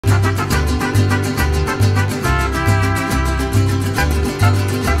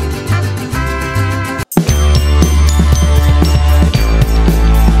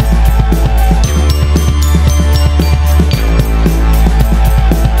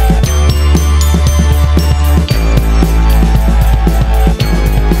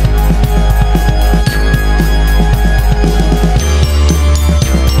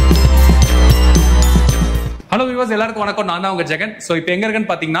எல்லாருக்கும் வணக்கம். நான் தான் உங்க ஜெகன். ஸோ இப்போ எங்க இருக்குன்னு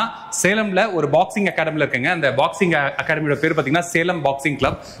பாத்தீங்கன்னா சேலம்ல ஒரு பாக்ஸிங் அகாடமில இருக்கேங்க. அந்த பாக்ஸிங் அகாடமியோட பேர் பாத்தீங்கன்னா சேலம் பாக்ஸிங்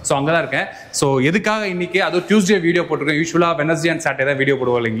கிளப். ஸோ அங்கதான் இருக்கேன். ஸோ எதுக்காக இன்னைக்கு அதுவும் டியூஸ்டே வீடியோ போட்டிருக்கேன். யூஸ்வலா வெனஸ்டே அண்ட் சாட்டர்டே தான் வீடியோ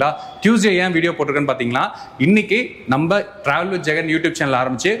போடுவோம் இல்லைங்களா? டியூஸ்டே ஏன் வீடியோ போட்டிருக்கேன்னு பாத்தீங்கன்னா இன்னைக்கு நம்ம travel with Jagan YouTube channel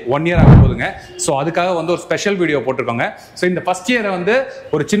ஆரம்பிச்சு 1 year ஆக போகுதுங்க. ஸோ அதுக்காக வந்து ஒரு ஸ்பெஷல் வீடியோ போட்டிருக்கோங்க. ஸோ இந்த ஃபர்ஸ்ட் இயரை வந்து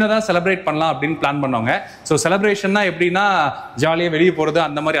ஒரு சின்னதாக செலிப்ரேட் பண்ணலாம் அப்படின்னு பிளான் பண்ணோங்க. ஸோ செலிப்ரேஷன்னா எப்படின்னா ஜாலியாக வெளியே போகிறது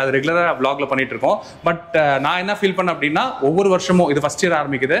அந்த மாதிரி அது ரெகுலராக vlogல பண்ணிட்டு இருக்கோம். பட் நான் என்ன ஃபீல் பண்ண அப்படின்னா ஒவ்வொரு வருஷமும் இது ஃபர்ஸ்ட் இயர்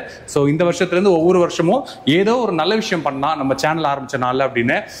ஆரம்பிக்குது. ஸோ இந்த வருஷத்துலேருந்து ஒவ்வொரு வருஷமும் ஏதோ ஒரு நல்ல விஷயம் பண்ணலாம் நம்ம சேனல் ஆரம்பிச்ச நாள்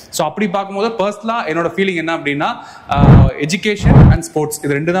அப்படின்னு. ஸோ அப்படி பார்க்கும்போது பர்சனலாக என்னோட ஃபீலிங் என்ன அப்படின்னா எஜுகேஷன் அண்ட் ஸ்போர்ட்ஸ்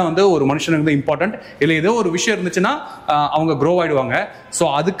இது ரெண்டு தான் வந்து ஒரு மனுஷனுக்கு வந்து இம்பார்ட்டன்ட். இல்லை ஏதோ ஒரு விஷயம் இருந்துச்சுன்னா அவங்க க்ரோ ஆயிடுவாங்க. ஸோ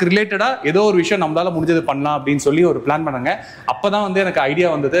அதுக்கு ரிலேட்டடாக ஏதோ ஒரு விஷயம் நம்மளால முடிஞ்சது பண்ணலாம் அப்படின்னு சொல்லி ஒரு பிளான் பண்ணாங்க. அப்போதான் வந்து எனக்கு ஐடியா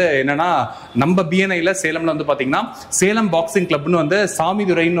வந்தது என்னன்னா நம்ம பிஎன்ஐல சேலம்ல வந்து பார்த்தீங்கன்னா சேலம் பாக்ஸிங் கிளப்னு வந்து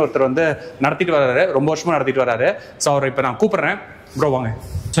சாமிதுரைன்னு ஒருத்தர் வந்து நடத்திட்டு வர்றாரு. ரொம்ப வருஷமா நடத்திட்டு வர்றாரு. ஸோ அவரை இப்போ நான் கூப்பிடுறேன். ப்ரோ வாங்க.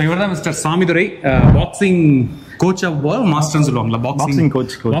 ஸோ இவர் தான் mister Samidurai, boxing coach of மாஸ்டர்னு சொல்லுவாங்களா? Boxing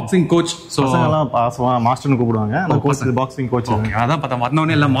coach. ஸோ மாஸ்டர்னு கூப்பிடுவாங்க. Boxing coach. அதான் பார்த்தா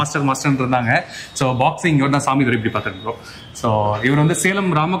வந்தவொடனே எல்லாம் மாஸ்டர் இருந்தாங்க. ஸோ பாக்ஸிங் இவர் தான் சாமிதுரை இப்படி பார்த்துருக்கோம் ப்ரோ. ஸோ இவர் வந்து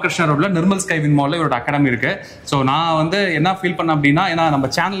சேலம் ராமகிருஷ்ணா ரோட்ல நிர்மல் ஸ்கை வின் மால்ல இவரோட அகாடமி இருக்கு. ஸோ நான் வந்து என்ன ஃபீல் பண்ணேன் அப்படின்னா ஏன்னா நம்ம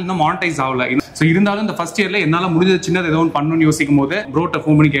சேனல் இன்னும் மானிட்டைஸ் ஆகல. ஸோ இருந்தாலும் இந்த ஃபர்ஸ்ட் இயர்ல என்னால் முடிஞ்சது சின்னது ஏதோ ஒன்று பண்ணணும்னு யோசிக்கும் போது ப்ரோட்ட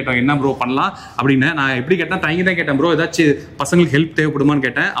ஃபோன் பண்ணி கேட்டோம் என்ன ப்ரோ பண்ணலாம் அப்படின்னு. நான் எப்படி கேட்டேன் தயங்கி தான் கேட்டேன். ப்ரோ ஏதாச்சும் பசங்களுக்கு ஹெல்ப் தேவைப்படுமான்னு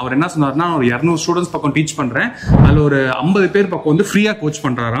கேட்டேன். அவர் என்ன சொன்னார்னா ஒரு 200 ஸ்டூடெண்ட்ஸ் பக்கம் டீச் பண்றேன். அதில் ஒரு 50 பேர் பக்கம் வந்து ஃப்ரீயா கோச்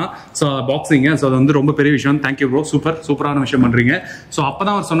பண்றாராம். So boxing. ஸோ அது வந்து ரொம்ப பெரிய விஷயம். தேங்க்யூ ப்ரோ, சூப்பரான விஷயம் பண்றீங்க. ஸோ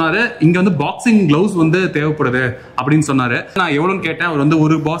அப்பதான் அவர் சொன்னாரு இங்க வந்து பாக்ஸிங் கிளவுஸ் வந்து தேவைப்படுது அப்படின்னு சொன்னாரு. நான் எவ்வளவுன்னு கேட்டேன். அவர் வந்து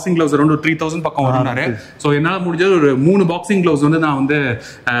ஒரு பாக்ஸிங் கிளவுஸ் அரௌண்ட் 3000 பக்கம் வருனாரு. ஸோ என்னால் முடிஞ்சது ஒரு 3 பாக்ஸிங் கிளவுஸ் வந்து நான் வந்து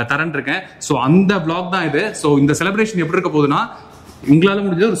தரேன் இருக்கேன். ஸோ அந்த பிளாக் தான் இது. ஸோ இந்த செலிப்ரேஷன் எப்படி இருக்க போகுதுன்னா உங்களால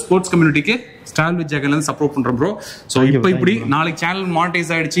முடிஞ்சது ஒரு ஸ்போர்ட்ஸ் கம்யூனிட்டிக்கு ஸ்டால் வித் ஜெகன்ல இருந்து சப்போர்ட் பண்றோம் ப்ரோ. ஸோ இப்போ இப்படி நாளைக்கு சேனல்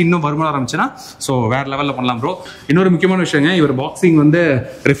மானிட்டைஸ் ஆயிடுச்சு இன்னும் வருமானம் ஆரம்பிச்சுன்னா ஸோ வேற லெவலில் பண்ணலாம் ப்ரோ. இன்னொரு முக்கியமான விஷயங்க இவர் பாக்ஸிங் வந்து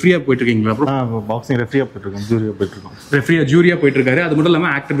ரெஃப்ரியா போயிட்டு இருக்கீங்களா ப்ரோ? பாக்ஸிங் ரெஃப்ரியா போயிட்டு இருக்கோம். ஜூரியா போயிட்டு இருக்காரு. அது மட்டும்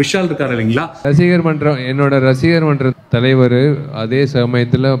இல்லாமல் ஆக்டர் விஷால் இருக்காரு இல்லைங்களா? ரசிகர் மன்றம் என்னோட ரசிகர் மன்ற தலைவர். அதே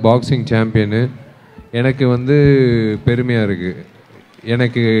சமயத்தில் பாக்ஸிங் சாம்பியனு. எனக்கு வந்து பெருமையாக இருக்குது.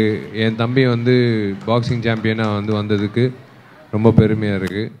 எனக்கு என் தம்பி வந்து பாக்ஸிங் சாம்பியனாக வந்து வந்ததுக்கு ரொம்ப பெருமையாக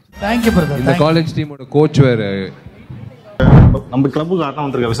இருக்குது. Thank you brother. இந்த காலேஜ் டீமோட கோச் வேறு நம்ம கிளப்புக்கு ஆட்டம்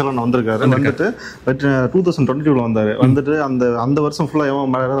வந்திருக்காரு. விசாலன் வந்திருக்காரு. வந்துட்டு 2022 வந்தாரு. வந்துட்டு அந்த வருஷம் ஃபுல்லா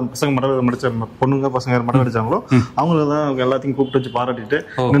பசங்க மடம் முடிச்ச பொண்ணுங்க பசங்க மடம் அடிச்சாங்களோ அவங்கள தான் எல்லாத்தையும் கூப்பிட்டு வச்சு பாராட்டிட்டு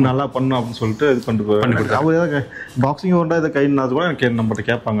இன்னும் நல்லா பண்ணும் அப்படின்னு சொல்லிட்டு இது பண்ணிட்டு அவர் ஏதாவது பாக்ஸிங் ஒன்றா இதை கைனாது கூட எனக்கு நம்மகிட்ட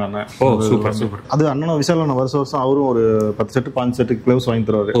கேட்பாங்க. அது அண்ணன் விசாலன் வருஷம் அவரும் ஒரு 10 செட்டு 5 செட்டு கிளவுஸ் வாங்கி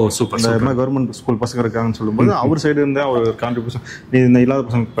தருவாரு. இந்த கவர்மெண்ட் ஸ்கூல் பசங்க இருக்காங்கன்னு சொல்லும்போது அவர் சைடு இருந்து அவர் கான்ட்ரிபியூஷன் நீ இந்த இல்லாத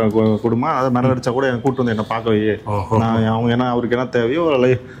பசங்க கொடுமா அதை மரம் அடிச்சா கூட எனக்கு கூப்பிட்டு வந்து என்ன பார்க்கவே நான் அவங்க ஏன்னா அவருக்கு என்ன தேவையோ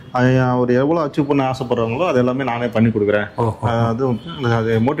அவர் எவ்வளோ அச்சீவ் பண்ண ஆசைப்படுறாங்களோ அது எல்லாமே நானே பண்ணி கொடுக்குறேன்.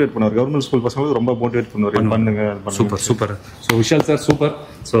 அது மோட்டிவேட் பண்ணுவார். கவர்மெண்ட் ஸ்கூல் பசங்களுக்கு ரொம்ப மோட்டிவேட் பண்ணுவார். பண்ணுங்க. Super. So Vishal sir super.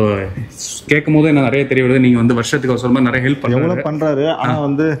 So கேட்கும் போது என்ன நிறைய தெரிய வருது. நீங்க வந்து வருஷத்துக்கு ஒரு சொல்லும்போது நிறைய ஹெல்ப் எவ்வளோ பண்றாரு. ஆனா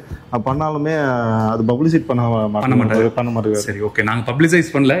வந்து பண்ணாலுமே அது பப்ளிசிட் பண்ண மாட்டாரு. சரி ஓகே, நாங்க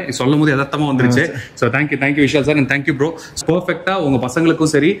பப்ளிசைஸ் பண்ணல, சொல்லும் போது யதார்த்தமா வந்துருச்சு. So thank you Vishal sir and thank you bro. பர்ஃபெக்டா உங்க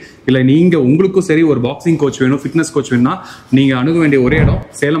பசங்களுக்கும் சரி இல்லை நீங்க உங்களுக்கும் சரி ஒரு பாக்ஸிங் கோச் வேணும், ஃபிட்னஸ் கோச் வேணும்னா நீங்க அணுக வேண்டிய ஒரே இடம்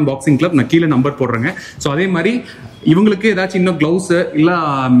சேலம் பாக்ஸிங் கிளப். நான் கீழே நம்பர் போடுறேங்க. ஸோ அதே மாதிரி இவங்களுக்கு ஏதாச்சும் இன்னும் கிளவுஸ் இல்ல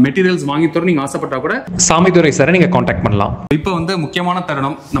மெட்டீரியல்ஸ் வாங்கி தர நீங்க ஆசைப்பட்டா கூட சாமிதுரை சாரை நீங்க காண்டாக்ட் பண்ணலாம். இப்போ வந்து முக்கியமான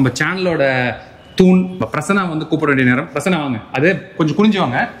தருணம் நம்ம சேனலோட தூண் பிரசனா வந்து கூப்பிட வேண்டிய நேரம். பிரசனா வாங்க. அதே கொஞ்சம் குனிஞ்சு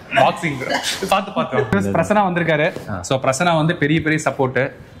வாங்க. பாக்ஸிங் பார்த்து பிரசனா வந்திருக்காரு. ஸோ பிரசனா வந்து பெரிய சப்போர்ட்.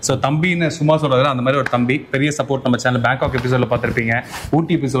 ஸோ தம்பின்னு சும்மா சொல்றது அந்த மாதிரி ஒரு தம்பி பெரிய சப்போர்ட். நம்ம சேனல் பேங்காக் எபிசோட்ல பார்த்திருப்பீங்க,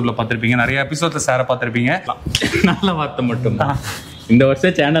 ஊட்டி எபிசோட்ல பார்த்திருப்பீங்க, நிறைய எபிசோட்ல சாரை பார்த்திருப்பீங்க. நல்ல வார்த்தை மட்டும் தான். இந்த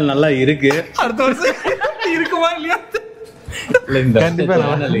வருஷம் சேனல் நல்லா இருக்கு. அடுத்த வருஷம் இருக்குமா இல்லையா? இந்த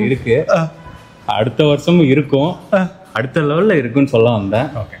சேனல் இருக்கு, அடுத்த வருஷமும் இருக்கும், அடுத்த லெவல்ல இருக்குன்னு சொல்ல வந்தேன்.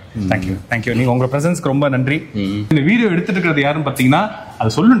 தேங்க்யூ. நீங்க உங்க பிரசன்ஸ்க்கு ரொம்ப நன்றி. இந்த வீடியோ எடுத்துட்டு இருக்கிறது யாருன்னு பாத்தீங்கன்னா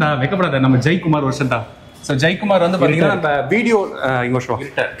அது சொல்லுண்டா வைக்கப்படாத நம்ம ஜெய்குமார் வருஷன்டா. ஸோ ஜெய்குமார் வந்து பாத்தீங்கன்னா நம்ம வீடியோ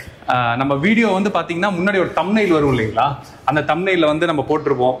நம்ம வீடியோ வந்து பாத்தீங்கன்னா முன்னாடி ஒரு தம்ப்நெயில் வரும் இல்லைங்களா? அந்த தம்ப்நெயில வந்து நம்ம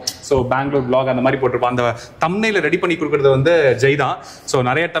போட்டிருப்போம். ஸோ பெங்களூர் vlog அந்த மாதிரி போட்டிருப்போம். அந்த தம்ப்நெயில ரெடி பண்ணி கொடுக்கறது வந்து ஜெய் தான். ஸோ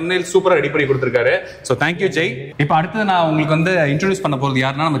நிறைய தம்ப்நெயில் சூப்பரா ரெடி பண்ணி கொடுத்துருக்காரு. So thank you Jai. இப்போ அடுத்தது நான் உங்களுக்கு வந்து இன்ட்ரோடியூஸ் பண்ண போறது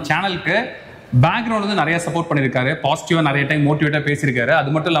யாருன்னா நம்ம சேனலுக்கு பேக்ரவுண்ட் வந்து நிறைய சப்போர்ட் பண்ணியிருக்காரு. பாசிட்டிவா நிறைய டைம் மோட்டிவேட்டா பேசியிருக்காரு. அது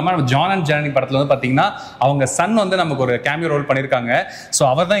மட்டும் இல்லாமல் நம்ம ஜான் அண்ட் ஜெர்னி படத்துல வந்து பாத்தீங்கன்னா அவங்க சன் வந்து நமக்கு ஒரு கேமியோ ரோல் பண்ணியிருக்காங்க. ஸோ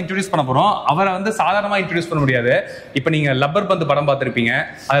அவர் தான் இன்ட்ரோடியூஸ் பண்ண போறோம். அவரை வந்து சாதாரணமா இன்ட்ரோடியூஸ் பண்ண முடியாது. இப்போ நீங்க லப்பர் பந்து படம் பார்த்திருப்பீங்க,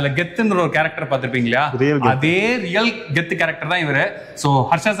 அதுல கெத்துன்ற ஒரு கேரக்டர் பார்த்திருப்பீங்க இல்லையா? அதே ரியல் கெத்து கேரக்டர் தான் இவரு. ஸோ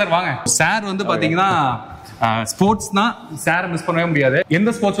ஹர்ஷா சார் வாங்க. சார் வந்து பாத்தீங்கன்னா ஸ்போர்ட்ஸ்னா சார் மிஸ் பண்ணவே முடியாது. எந்த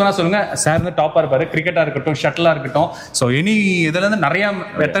ஸ்போர்ட்ஸ் வேணா சொல்லுங்க, சார் வந்து டாப்பா இருப்பாரு. கிரிக்கெட்டா இருக்கட்டும், ஷட்டிலா இருக்கட்டும், ஸோ எனி இதுல இருந்து நிறைய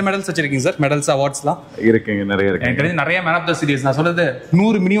எத்தனை மெடல்ஸ் வச்சிருக்கீங்க சார்? மெடல்ஸ் அவார்ட்ஸ்லாம் இருக்குங்க, நிறைய இருக்கு. எனக்கு தெரிஞ்சு நிறைய மேன் ஆஃப் த சீரிஸ் நான் சொல்றது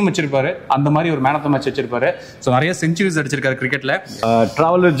 100 மினிமம் வச்சிருப்பாரு. அந்த மாதிரி ஒரு மேன் ஆஃப் த மேட்ச் வச்சிருப்பாரு. ஸோ நிறைய செஞ்சுரிஸ் அடிச்சிருக்காரு கிரிக்கெட்ல.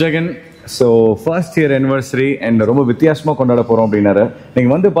 Travel with Jagan. So first year anniversary and ரொம்ப வித்தியாசமாக கொண்டாட போகிறோம் அப்படின்னாரு.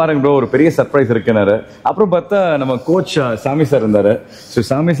 நீங்கள் வந்து பாருங்க ப்ரோ, ஒரு பெரிய சர்ப்ரைஸ் இருக்குனாரு. அப்புறம் பார்த்தா நம்ம கோச் சாமி சார் இருந்தார். ஸோ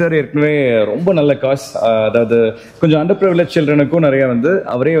சாமி சார் ஏற்கனவே ரொம்ப நல்ல காஸ், அதாவது கொஞ்சம் அண்டர் ப்ரிவிலேஜ் சில்ட்ரனுக்கும் நிறைய வந்து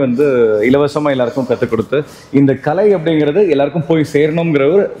அவரே வந்து இலவசமாக எல்லாருக்கும் கற்றுக் கொடுத்து இந்த கலை அப்படிங்கிறது எல்லாருக்கும் போய் சேரணுங்கிற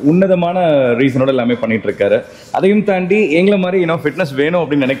ஒரு உன்னதமான ரீசனோட எல்லாமே பண்ணிட்டு இருக்காரு. அதையும் தாண்டி எங்களை மாதிரி ஃபிட்னஸ் வேணும்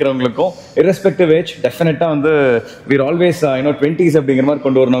அப்படின்னு நினைக்கிறவங்களுக்கும் இரஸ்பெக்டிவ் ஏஜ் டெஃபினட்டாக வந்து வீர் ஆல்வேஸ் 20s அப்படிங்கிற மாதிரி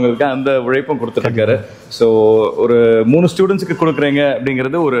கொண்டு வரணுங்களுக்கு அந்த உழைப்பும் கொடுத்துட்டு இருக்காரு. ஸோ ஒரு 3 ஸ்டூடெண்ட்ஸ்க்கு கொடுக்குறீங்க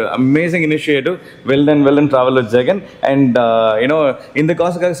அப்படிங்கிறது ஒரு amazing initiative. Well done travel with Jagan. And இந்த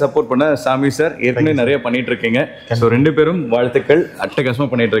காசுக்காக சப்போர்ட் பண்ண சாமி சார் ஏற்கனவே நிறைய பண்ணிட்டு இருக்கீங்க. ஸோ 2 பேரும் வாழ்த்துக்கள், அட்டகாசமா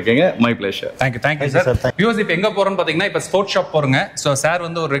பண்ணிட்டு இருக்கீங்க. My pleasure. Thank you sir. Viewers இப்போ எங்க போறோம்னு பாத்தீங்கன்னா இப்போ ஸ்போர்ட்ஸ் ஷாப் போறோங்க. ஸோ சார்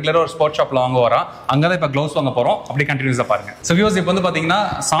வந்து ஒரு ரெகுலரா ஒரு ஸ்போர்ட்ஸ் ஷாப்ல வாங்க வரோம். அங்கதான் இப்போ க்ளவுஸ் வாங்க போறோம். அப்படி கண்டினியூஸா பாருங்க. ஸோ வியூவர்ஸ் இப்போ வந்து பாத்தீங்கன்னா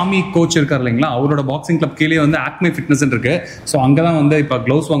சாமி கோச் இருக்காரு இல்லைங்களா, அவரோட பாக்ஸிங் கிளப் கீழே வந்து ஆக்மே ஃபிட்னஸ் இருக்கு. ஸோ அங்கதான் வந்து இப்போ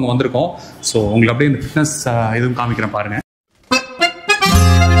க்ளவுஸ் வாங்க வந்திருக்கோம். ஸோ உங்களுக்கு அப்படியே இந்த ஃபிட்னஸ் இதுவும் காமிக்கிறேன் பாருங்க.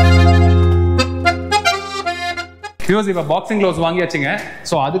 இப்போ பாக்ஸிங் க்ளவுஸ் வாங்கியாச்சுங்க.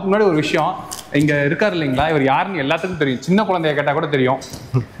 ஸோ அதுக்கு முன்னாடி ஒரு விஷயம், இங்க இருக்காரு இல்லைங்களா, இவர் யாருன்னு எல்லாத்துக்கும் தெரியும். சின்ன குழந்தைய கேட்டா கூட தெரியும்.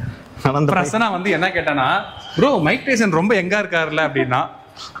 பிரசனா வந்து என்ன கேட்டானா, ப்ரோ மைக் டைசன் ரொம்ப எங்க இருக்காருல்ல அப்படின்னா,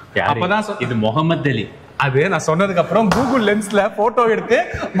 அப்பதான் இது முகமது அலி. அது நான் சொன்னதுக்கு அப்புறம் கூகுள் லென்ஸ்ல போட்டோ எடுத்து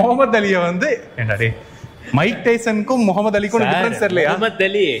முகமது அலியை வந்து என்னடே மைக் டைசனுக்கும் முகமது அலிக்கும் டிஃபரன்ஸ் தெரியலையா? முகமது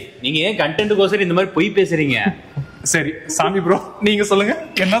அலி, நீங்க ஏன் கண்டென்ட்கோசரம் இந்த மாதிரி பொய் பேசுறீங்க? சரி சாமி ப்ரோ நீங்க சொல்லுங்க,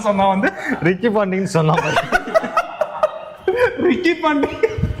 என்ன சொன்னா வந்து ரிக்கி பாண்டின்னு சொன்னா ரிக்கி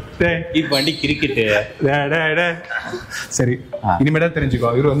பாண்டி கிரிக்கெட். சரி இனிமேதான்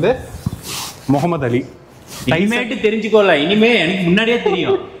தெரிஞ்சுக்கோ, இவர் வந்து முகமது அலி. இனிமேட்டு தெரிஞ்சுக்கோல, இனிமே எனக்கு முன்னாடியே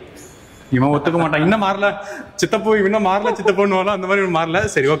தெரியும். இவன் ஒத்துக்க மாட்டான், இன்னும் மாறல சித்தப்பூ, இன்னும் மாறல சித்தப்பூன்னு அந்த மாதிரி மாறல.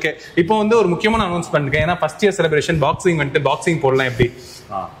 சரி ஓகே, இப்போ வந்து ஒரு முக்கியமான அனௌன்ஸ் பண்ணிருக்கேன். ஏன்னா ஃபர்ஸ்ட் இயர் செலிப்ரேஷன் பாக்ஸிங் வந்துட்டு பாக்ஸிங் போடலாம் எப்படி.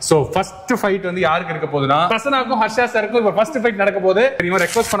 சோ ஃபர்ஸ்ட் ஃபைட் வந்து யாருக்கு இருக்க போகுதுன்னா, பிரசனாக்கும் ஹர்ஷா சாருக்கும் இப்போ ஃபர்ஸ்ட் ஃபைட் நடக்க போகுது. இவன்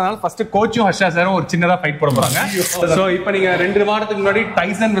ரெக்வஸ்ட் பண்ணனால ஃபர்ஸ்ட் கோச்சும் ஹர்ஷா சாரும் ஒரு சின்னதா ஃபைட் போட போறாங்க. சோ இப்போ நீங்க 2 வாரத்துக்கு முன்னாடி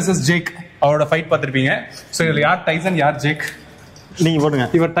டைசன் வெர்சஸ் ஜேக் அவரோட ஃபைட் பார்த்திருப்பீங்க. சோ இதுல யார் டைசன் யார் ஜேக்? நீங்க போடுங்க.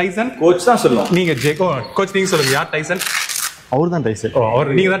 இவர் டைசன், கோச் தான் சொல்லுவோம். நீங்க ஜேக். கோச் நீங்க சொல்லுங்க, யார் டைசன்? அவர் தான் டைசன். அவர்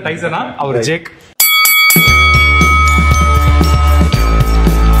நீங்க தான் டைசனா, அவர் ஜேக்.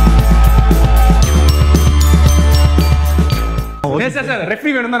 சார்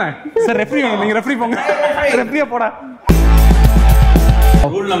ரெஃப்ரி வேணும் தானே? சார் ரெஃப்ரி வேணும், நீங்க ரெஃப்ரி போங்க. ரெஃப்ரியா போடா.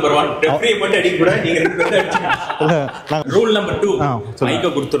 ரூல் நம்பர் 1 ரெஃப்ரியை மட்டும் அடிக்க கூட, நீங்க 2 பேரும் அடிச்சீங்க. ரூல் நம்பர் 2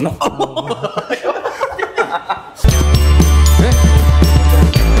 மைக்க கொடுத்துறணும்.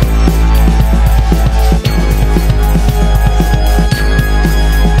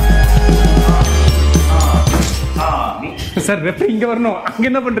 சார் ரெஃப்ரி இங்க வரணும். அங்க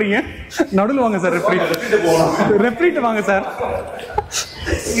என்ன பண்றீங்க? நடுவுல வாங்க சார். ரெஃப்ரிட்ட வாங்க சார்.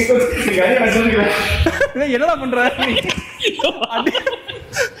 என்னடா பண்ற?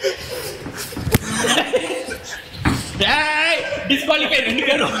 டிஸ்குவாலிஃபை 2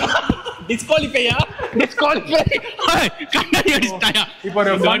 பேரும். டிஸ்குவாலிஃபையா? டிஸ்குவாலிஃபை. கண்ணாடி அடிச்சாயா? இப்போ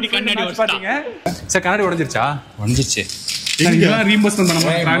ஒரு கண்ணாடி அடிச்சாங்க. சார் கண்ணாடி உடைஞ்சிருச்சா? உடைஞ்சிச்சு. இதெல்லாம் ரீஇம்பர்ஸ்மென்ட் பண்ண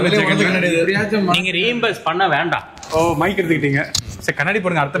மாட்டேன். நீங்க ரீஇம்பர்ஸ் பண்ண வேண்டாம். ஓ மைக் எடுத்துக்கிட்டீங்க. சரி கண்ணாடி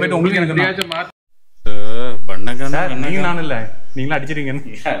போடுங்க. அடுத்த போயிட்டு உங்களுக்கு எனக்கு நீங்க நானும் இல்ல, நீங்களும் அடிச்சிருக்கீங்க.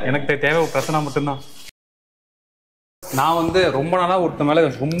 எனக்கு தேவை பிரச்சனை மட்டும்தான். நான் வந்து ரொம்ப நாளா ஒருத்த மேல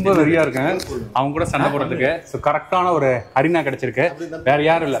ரொம்ப வெறியா இருக்கேன், அவங்க கூட சண்டை போடுறதுக்கு. ஸோ கரெக்டான ஒரு அரினா கிடைச்சிருக்கு. வேற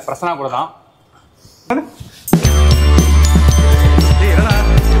யாரும் இல்ல, பிரசனா கூட தான்.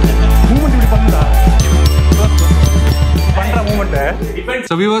 மூமெண்ட் இப்படி பண்ணுதா பண்ற மூமெண்ட்.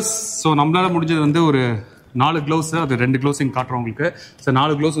 ஸோ வியூவர்ஸ், ஸோ நம்மளால முடிஞ்சது வந்து ஒரு 4 க்ளவுஸ், அது 2 க்ளவுஸ் இங்கே காட்டுறோம் உங்களுக்கு. ஸோ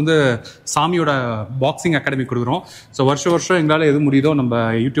 4 க்ளவுஸ் வந்து சாமியோட பாக்ஸிங் அகாடமி கொடுக்குறோம். ஸோ வருஷம் எங்களால் எது முடியுதோ நம்ம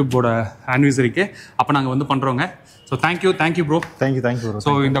யூடியூப்போட ஆனிவர்சரிக்கு அப்போ நாங்கள் வந்து பண்ணுறோங்க. So thank you bro. Thank you.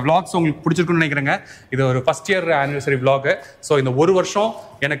 So இந்த விளாக்ஸ் உங்களுக்கு பிடிச்சிருக்குன்னு நினைக்கிறேங்க. இது ஒரு first year anniversary vlog. So இந்த ஒரு வருஷம்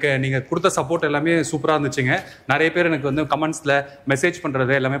எனக்கு நீங்கள் கொடுத்த சப்போர்ட் எல்லாமே சூப்பராக இருந்துச்சுங்க. நிறைய பேர் எனக்கு வந்து கமெண்ட்ஸில் மெசேஜ்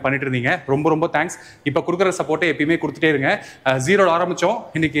பண்ணுறது எல்லாமே பண்ணிட்டு இருந்தீங்க. ரொம்ப தேங்க்ஸ். இப்போ கொடுக்குற சப்போர்ட்டை எப்பயுமே கொடுத்துட்டே இருங்க. 0 ஆரம்பித்தோம்,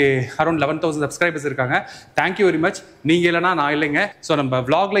 இன்னைக்கு அரௌண்ட் 11,000 சப்ஸ்கிரைபர்ஸ் இருக்காங்க. Thank you very much. நீங்கள் இல்லைனா நான் இல்லைங்க. ஸோ நம்ம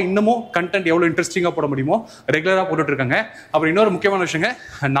விளாக்ல இன்னமும் கண்டென்ட் எவ்வளோ இன்ட்ரெஸ்டிங்காக போட முடியுமோ ரெகுலராக போட்டுட்டு இருக்காங்க. அப்புறம் இன்னொரு முக்கியமான விஷயங்க,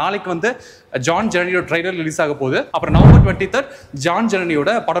 நாளைக்கு வந்து ஜான் ஜெர்னியோட ட்ரைலர் ரிலீஸ் ஆக போகுது. அப்புறம் நவம்பர் 23 ஜான் ஜனனியோட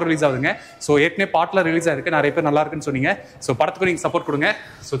படம் ரிலீஸ் ஆகுதுங்க. ஸோ ஏற்கனவே பாட்டில் ரிலீஸ் ஆயிருக்கு, நிறைய பேர் நல்லா இருக்குன்னு சொன்னீங்க. ஸோ படத்துக்கு நீங்கள் சப்போர்ட் கொடுங்க.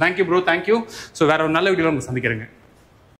 So thank you bro, thank you. So வேற ஒரு நல்ல வீடியோவில் உங்களுக்கு சந்திக்கிறேங்க.